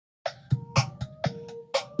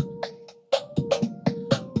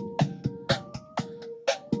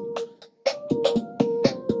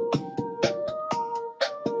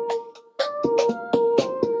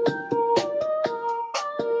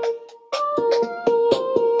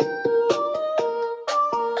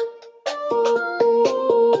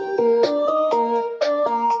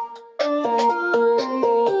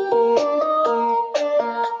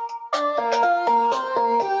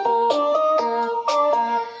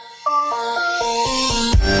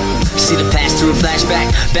See the past through a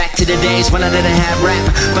flashback, back to the days when I didn't have rap.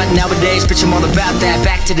 But nowadays, bitch, I'm all about that.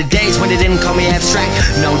 Back to the days when they didn't call me abstract.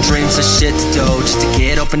 No dreams or shit to do, just a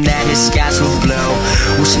kid hoping that his skies will blow.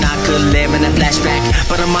 Wishing I could live in a flashback,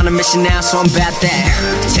 but I'm on a mission now, so I'm about that.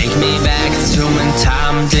 Take me back to when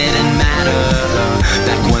time didn't matter.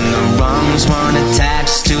 Back when the rungs weren't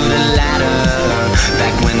attached to the ladder.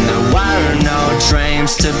 Back when there were no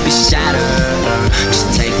dreams to be shattered.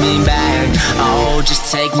 Just take me back, oh,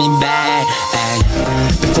 just take me back.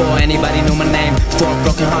 Before anybody knew my name, before a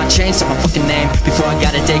broken heart changed to my fucking name, before I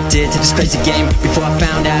got addicted to this crazy game, before I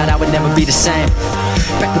found out I would never be the same.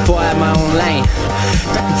 Back before I had my own lane,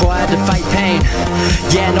 back before I had to fight pain.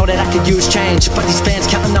 Yeah, I know that I could use change, but these fans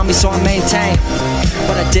counting on me, so I maintain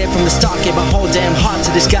what I did from the start. Gave my whole damn heart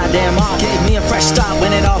to this goddamn art. Gave me a fresh start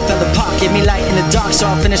when it all fell apart. Gave me light in the dark, so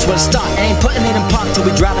I'll finish where I start. Ain't putting it in park till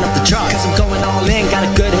we driving up the chart. Cause I'm going all in, got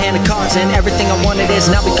a good hand of cards, and everything I wanted is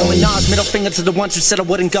now becoming ours. Middle finger to the ones who said I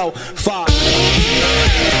wouldn't go far.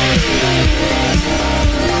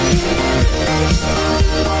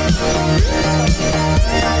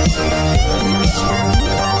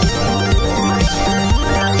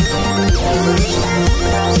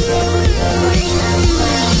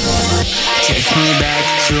 Take me back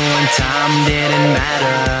to when time didn't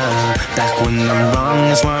matter. Back when the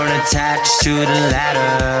rungs weren't attached to the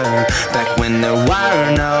ladder. Back when there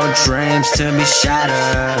were no dreams to be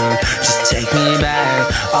shattered. Just take me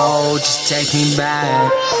back, oh, just take me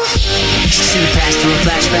back. See the past through a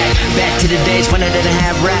flashback, back to the days when I didn't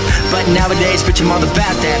have rap. But nowadays, bitch, I'm all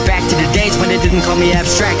about that. Back to the days when they didn't call me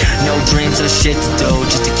abstract. No dreams or shit to do,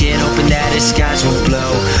 just a kid hoping that his skies will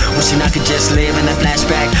blow. Wishing I could just live in a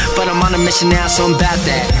flashback, but I'm on a mission now, so I'm about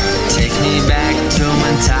that. Take me back to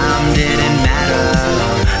when time didn't matter.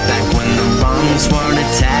 Back when the rungs weren't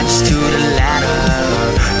attached to the ladder.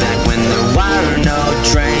 Back when there were no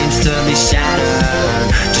dreams to be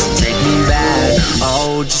shattered. Just take me back,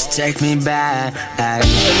 oh, just take me back.